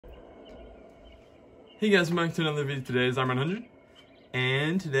Hey guys, welcome back to another video. Today is I'm100,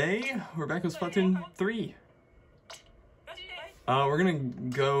 and today we're back with Splatoon 3. We're gonna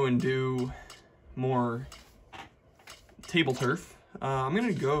go and do more table turf. I'm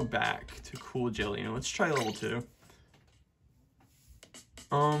gonna go back to Cool Jelly, and let's try level 2.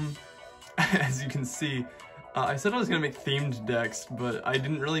 As you can see, I said I was gonna make themed decks, but I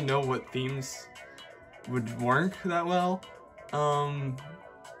didn't really know what themes would work that well.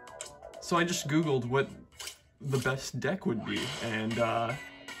 So I just googled what the best deck would be, and I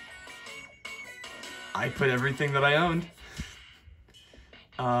put everything that I owned.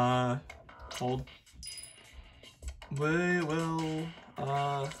 Hold. Well,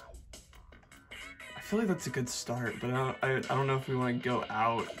 I feel like that's a good start, but I don't know if we want to go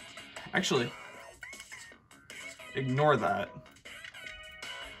out. Actually, ignore that.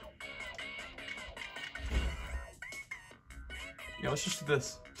 Yeah, let's just do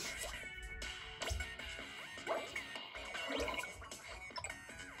this.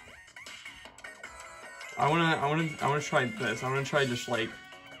 I wanna try this. I wanna try just like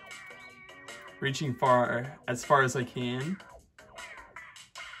reaching as far as I can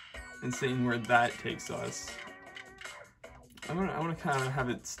and seeing where that takes us. I wanna kind of have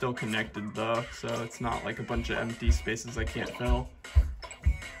it still connected though, so it's not like a bunch of empty spaces I can't fill.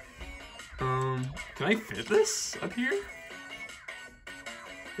 Can I fit this up here?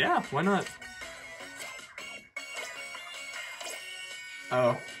 Yeah, why not?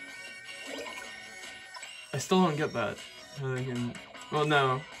 Oh. I still don't get that. Well,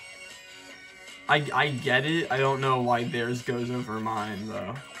 no. I get it. I don't know why theirs goes over mine,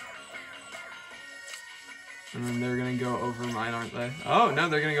 though. And then they're gonna go over mine, aren't they? Oh, no,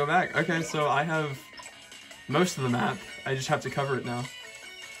 they're gonna go back. Okay, so I have most of the map. I just have to cover it now.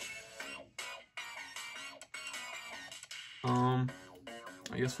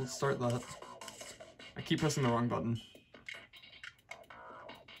 I guess we'll start that. I keep pressing the wrong button.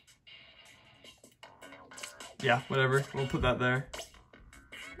 Yeah, whatever. We'll put that there.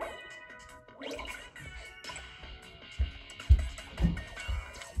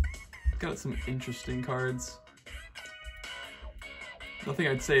 Got some interesting cards. Nothing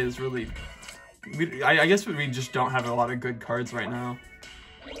I'd say is really... I guess we just don't have a lot of good cards right now.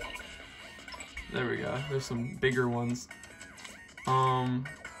 There we go. There's some bigger ones.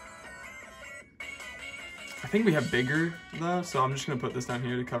 I think we have bigger, though, so I'm just going to put this down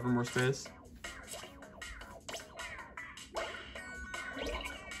here to cover more space.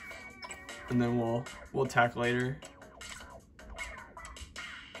 And then we'll attack later.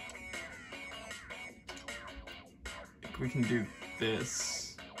 I think we can do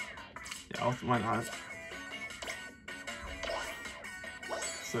this. Yeah, why not?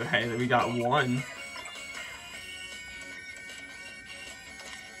 So hey, we got one.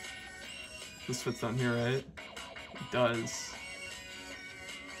 This fits down here, right? It does.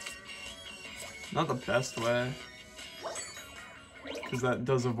 Not the best way, because that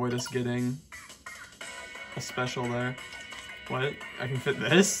does avoid us getting a special there. What? I can fit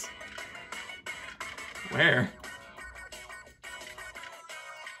this? Where?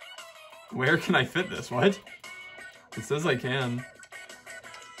 Where can I fit this? What? It says I can.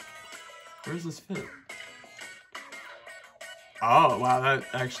 Where does this fit? Oh, wow, that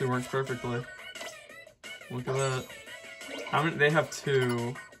actually works perfectly. Look at that. How many? They have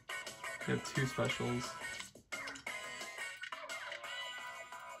two. They have two specials.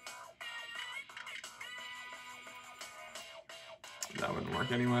 That wouldn't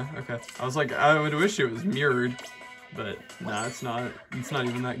work anyway. Okay. I was like, I would wish it was mirrored, but no, it's not. It's not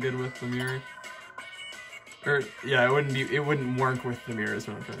even that good with the mirror. Or yeah, it wouldn't work with the mirror is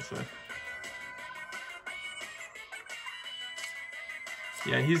what I'm trying to say.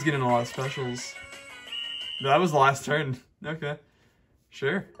 Yeah, he's getting a lot of specials. That was the last turn. Okay.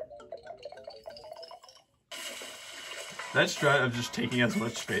 Sure. That strat of just taking as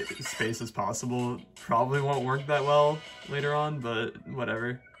much space as possible probably won't work that well later on, but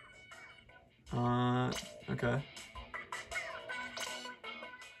whatever. Okay.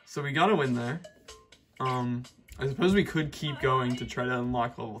 So we got a win there. I suppose we could keep going to try to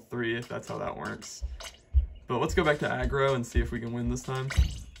unlock level 3 if that's how that works. But let's go back to aggro and see if we can win this time.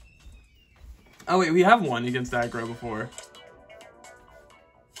 Oh wait, we have won against aggro before.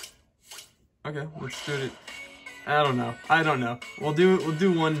 Okay, let's do it. I don't know. We'll do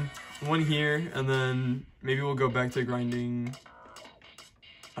one here, and then maybe we'll go back to grinding.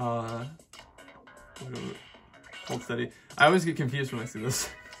 Hold steady. I always get confused when I see this.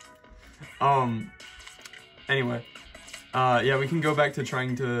 Anyway, yeah, we can go back to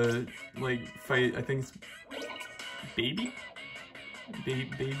trying to like fight. I think it's baby. the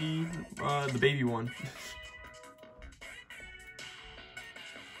baby one.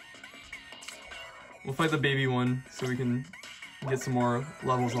 We'll fight the baby one so we can get some more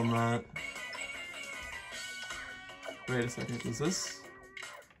levels on that. Wait a second, is this?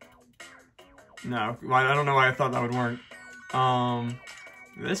 No, I don't know why I thought that would work.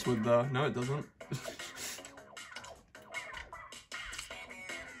 This would though. No, it doesn't.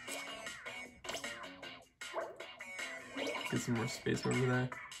 Get some more space over there.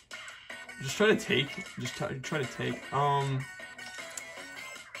 Just try to take. Just try to take.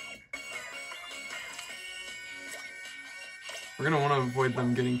 We're gonna want to avoid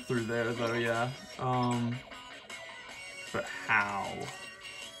them getting through there, though. Yeah. But how?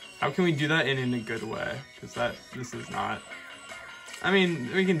 How can we do that in a good way? Because this is not. I mean,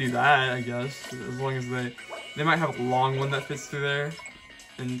 we can do that, I guess, as long as they might have a long one that fits through there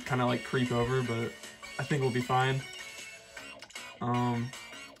and kind of like creep over, but I think we'll be fine.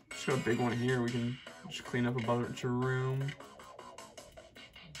 Just got a big one here. We can just clean up a bunch of room.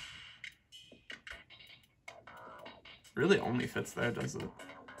 Really only fits there, does it?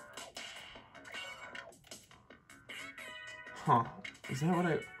 Huh. Is that what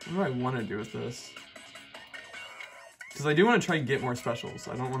do I want to do with this? Because I do want to try and get more specials.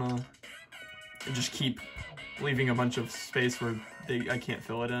 I don't want to just keep leaving a bunch of space where I can't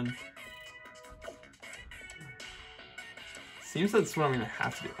fill it in. Seems that's what I'm going to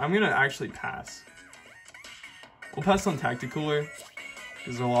have to do. I'm going to actually pass. We'll pass on Tacticooler,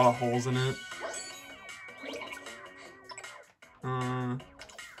 because there are a lot of holes in it.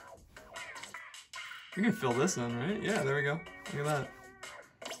 We can fill this in, right? Yeah, there we go. Look at that.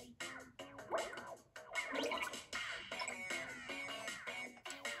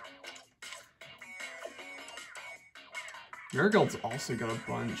 Marigold's also got a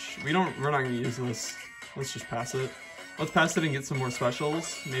bunch. We're not gonna use this. Let's just pass it. Let's pass it and get some more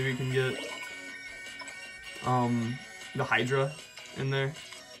specials. Maybe we can get the Hydra in there.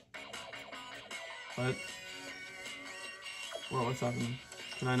 What? Whoa, what's happening?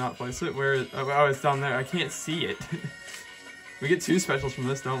 Can I not place it? Where? Oh, it's down there. I can't see it. We get 2 specials from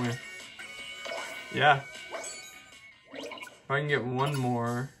this, don't we? Yeah. If I can get one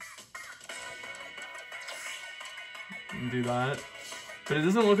more. Do that. But it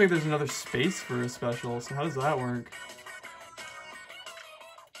doesn't look like there's another space for a special, so how does that work?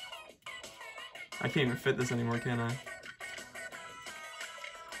 I can't even fit this anymore, can I?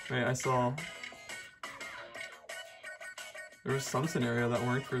 Wait, I saw... There was some scenario that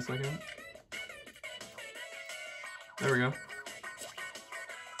worked for a second. There we go.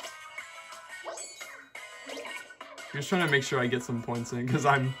 I'm just trying to make sure I get some points in, because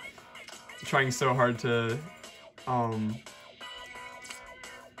I'm trying so hard to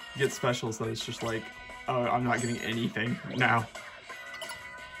get specials that it's just like, oh, I'm not getting anything now.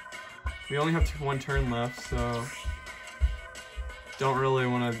 We only have one turn left, so don't really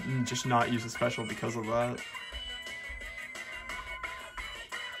want to just not use a special because of that.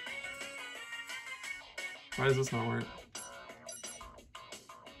 Why does this not work?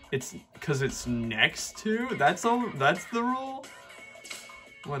 It's because it's next to? That's the rule?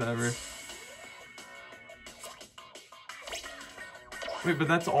 Whatever. Wait, but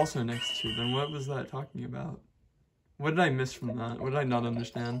that's also next to. Then what was that talking about? What did I miss from that? What did I not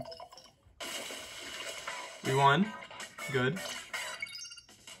understand? We won. Good.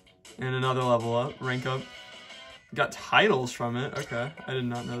 And another level up, rank up. Got titles from it. Okay. I did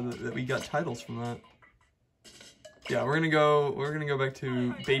not know that we got titles from that. Yeah, we're gonna go back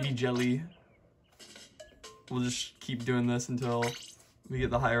to Baby Jelly. We'll just keep doing this until we get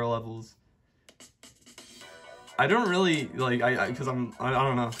the higher levels. I don't really like because I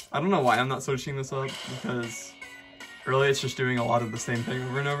don't know. I don't know why I'm not switching this up, because really it's just doing a lot of the same thing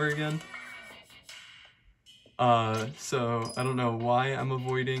over and over again. So I don't know why I'm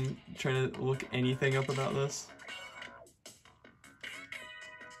avoiding trying to look anything up about this.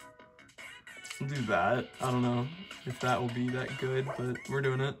 We'll do that. I don't know if that will be that good, but we're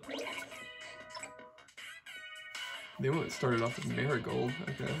doing it. They won't start it off with Marigold.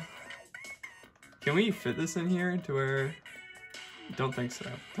 Okay. Can we fit this in here to where... Don't think so.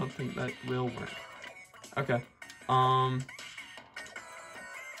 Don't think that will work. Okay.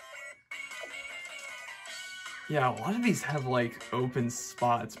 Yeah, a lot of these have like open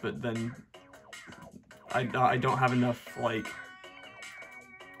spots, but then I don't have enough like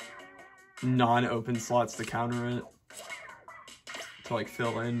non-open slots to counter it, to like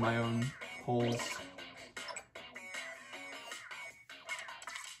fill in my own holes.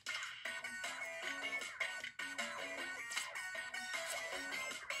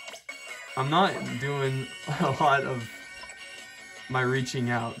 I'm not doing a lot of my reaching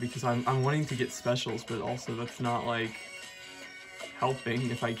out because I'm wanting to get specials, but also that's not like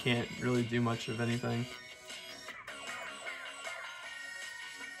helping if I can't really do much of anything.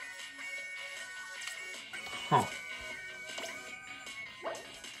 Huh.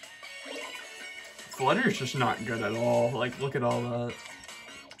 Flutter's just not good at all. Like, look at all that.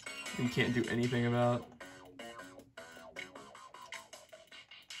 You can't do anything about.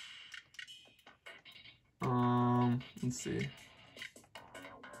 Let's see.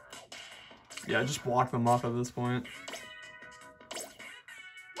 Yeah, just block them off at this point.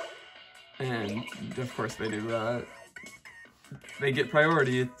 And, of course, they do that. They get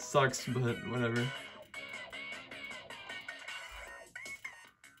priority, it sucks, but whatever.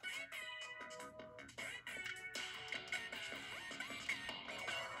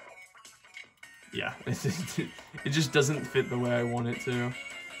 Yeah, it just doesn't fit the way I want it to.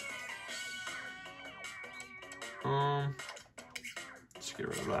 Just get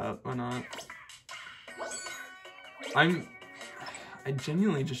rid of that, why not? I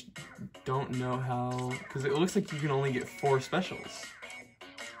genuinely just don't know how, because it looks like you can only get 4 specials.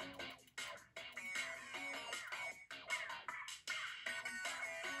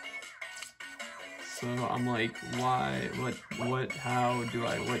 So I'm like, why, what, how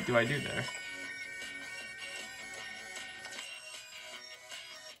what do I do there?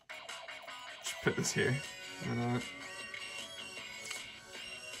 Just put this here, why not?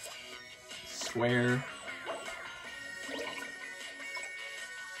 Square.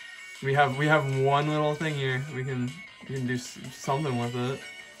 We have one little thing here. We can do something with it.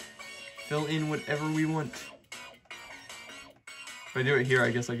 Fill in whatever we want. If I do it here,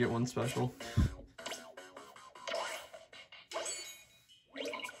 I guess I get 1 special.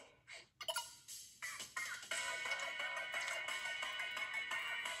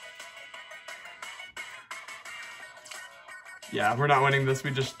 Yeah, we're not winning this.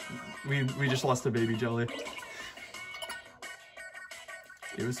 We just lost a baby jelly.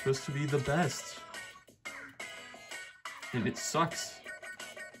 It was supposed to be the best. And it sucks.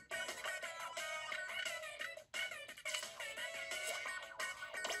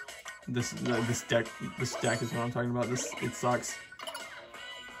 This deck is what I'm talking about. It sucks.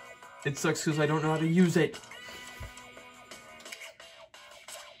 It sucks because I don't know how to use it.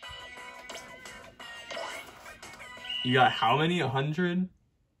 You got how many? 100?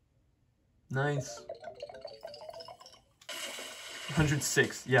 Nice.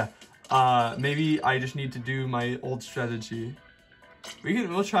 106, yeah. Maybe I just need to do my old strategy.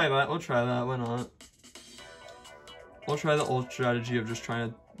 We'll try that, why not? We'll try the old strategy of just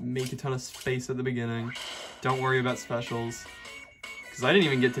trying to make a ton of space at the beginning. Don't worry about specials. Because I didn't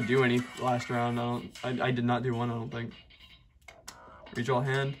even get to do any last round. I did not do one, I don't think. Redraw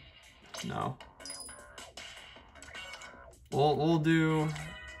hand? No. We'll do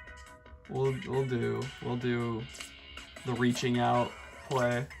the reaching out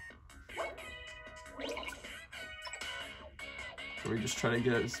play. So we just try to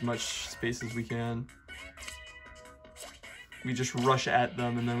get as much space as we can. We just rush at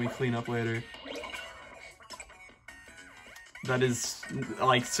them and then we clean up later. That is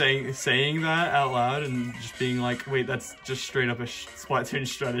like saying that out loud and just being like, wait, that's just straight up a Splatoon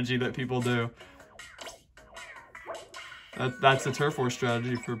strategy that people do. That's a turf war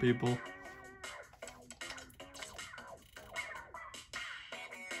strategy for people.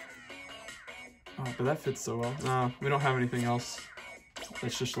 Oh, but that fits so well. No, we don't have anything else.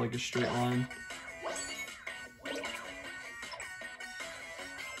 That's just like a straight line.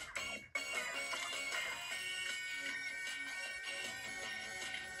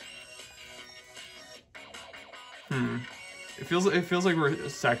 It feels like we're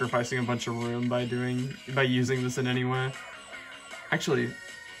sacrificing a bunch of room by using this in any way. Actually,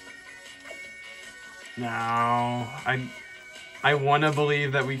 no, I want to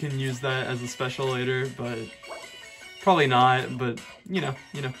believe that we can use that as a special later, but probably not. But you know,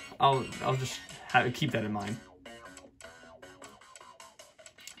 I'll just keep that in mind.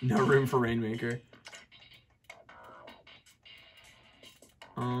 No room for Rainmaker.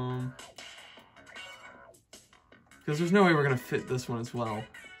 Because there's no way we're gonna fit this one as well.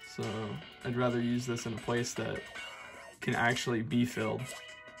 So I'd rather use this in a place that can actually be filled.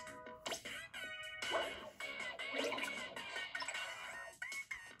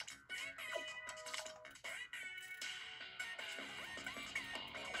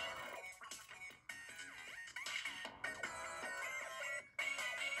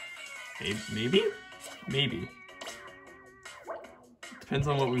 Maybe? Maybe. Depends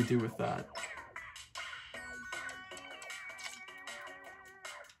on what we do with that.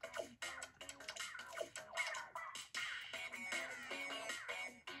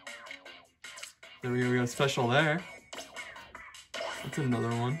 There we go, we got a special there. That's another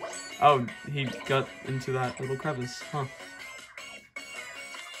one. Oh, he got into that little crevice, huh?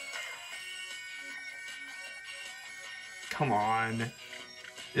 Come on.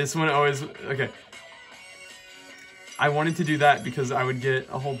 This one always, okay. I wanted to do that because I would get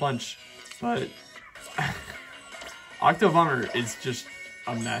a whole bunch, but Octo Bomber is just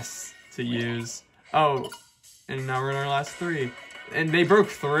a mess to use. Oh, and now we're in our last 3. And they broke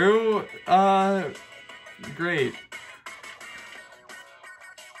through? Great.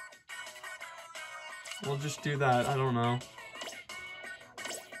 We'll just do that, I don't know.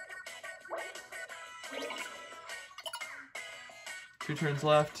 Two turns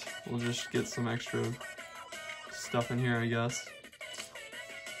left. We'll just get some extra stuff in here, I guess.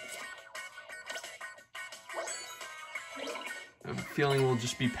 I have a feeling we'll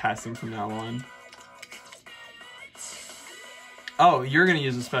just be passing from now on. Oh, you're gonna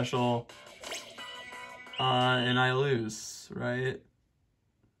use a special, and I lose, right?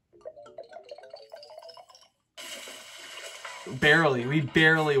 Barely, we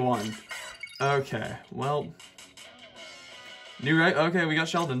barely won. Okay, well. New right? Okay, we got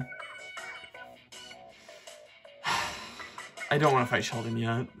Sheldon. I don't want to fight Sheldon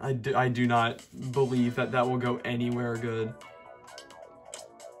yet. I do not believe that that will go anywhere good.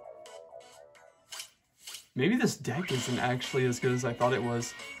 Maybe this deck isn't actually as good as I thought it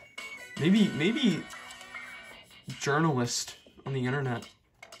was. Maybe journalist on the internet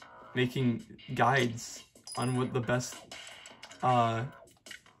making guides on what the best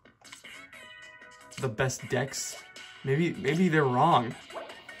decks. Maybe they're wrong.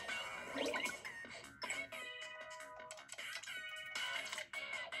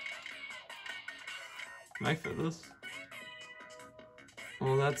 Can I fit this?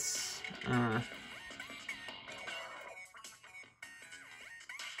 Well, that's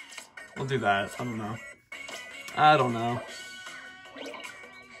we'll do that. I don't know. I don't know.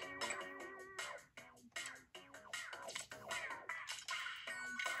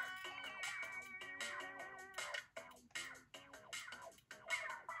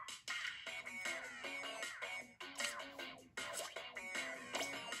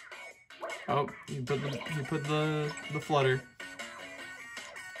 Oh, he put the flutter.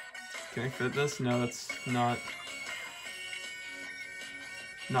 Can I fit this? No, that's not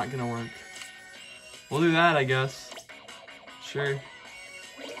gonna work. We'll do that, I guess. Sure.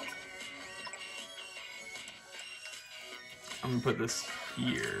 I'm gonna put this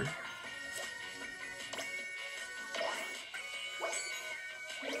here.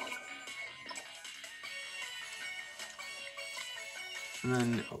 And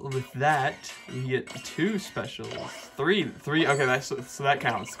then with that, we get 2 specials. 3, okay, so that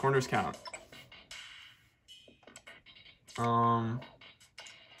counts. Corners count.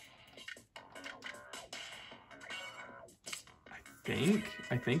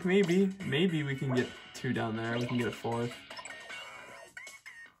 I think maybe we can get 2 down there. We can get a 4th.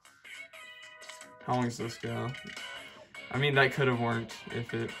 How long does this go? I mean, that could have worked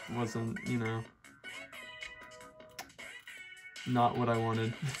if it wasn't, you know, not what I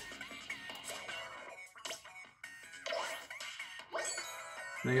wanted.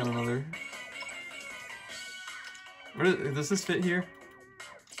 I got another. Does this fit here?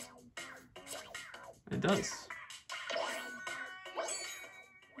 It does.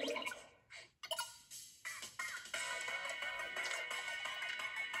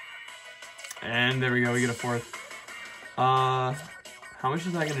 And there we go, we get a 4th. How much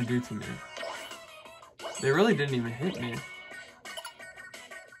is that gonna do to me? They really didn't even hit me.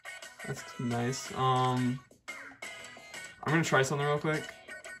 That's nice. I'm gonna try something real quick.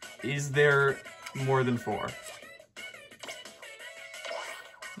 Is there more than 4?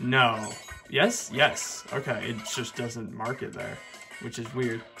 No. Yes? Yes. Okay, it just doesn't mark it there, which is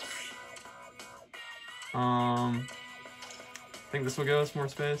weird. I think this will give us more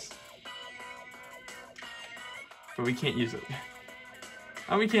space. But we can't use it.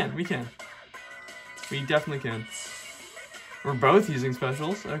 Oh, we can. We definitely can. We're both using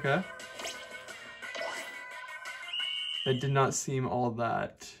specials. Okay. That did not seem all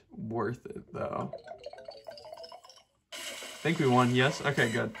that worth it, though. I think we won. Yes? Okay,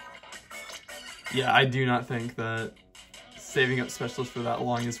 good. Yeah, I do not think that saving up specials for that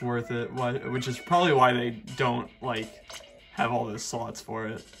long is worth it, which is probably why they don't, like, have all those slots for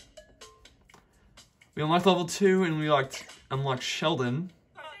it. We unlocked level 2 and we unlocked Sheldon.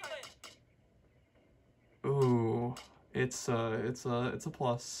 Ooh, it's a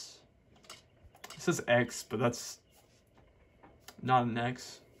plus. It says X, but that's not an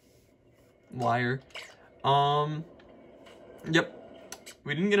X. Liar. Yep.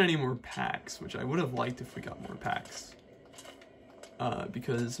 We didn't get any more packs, which I would have liked if we got more packs.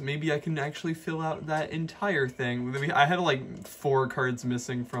 Because maybe I can actually fill out that entire thing. I had like 4 cards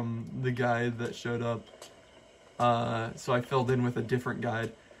missing from the guide that showed up. So I filled in with a different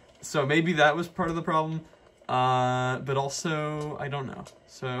guide. So maybe that was part of the problem. But also, I don't know.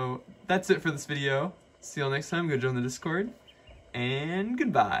 So that's it for this video. See y'all next time. Go join the Discord. And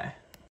goodbye.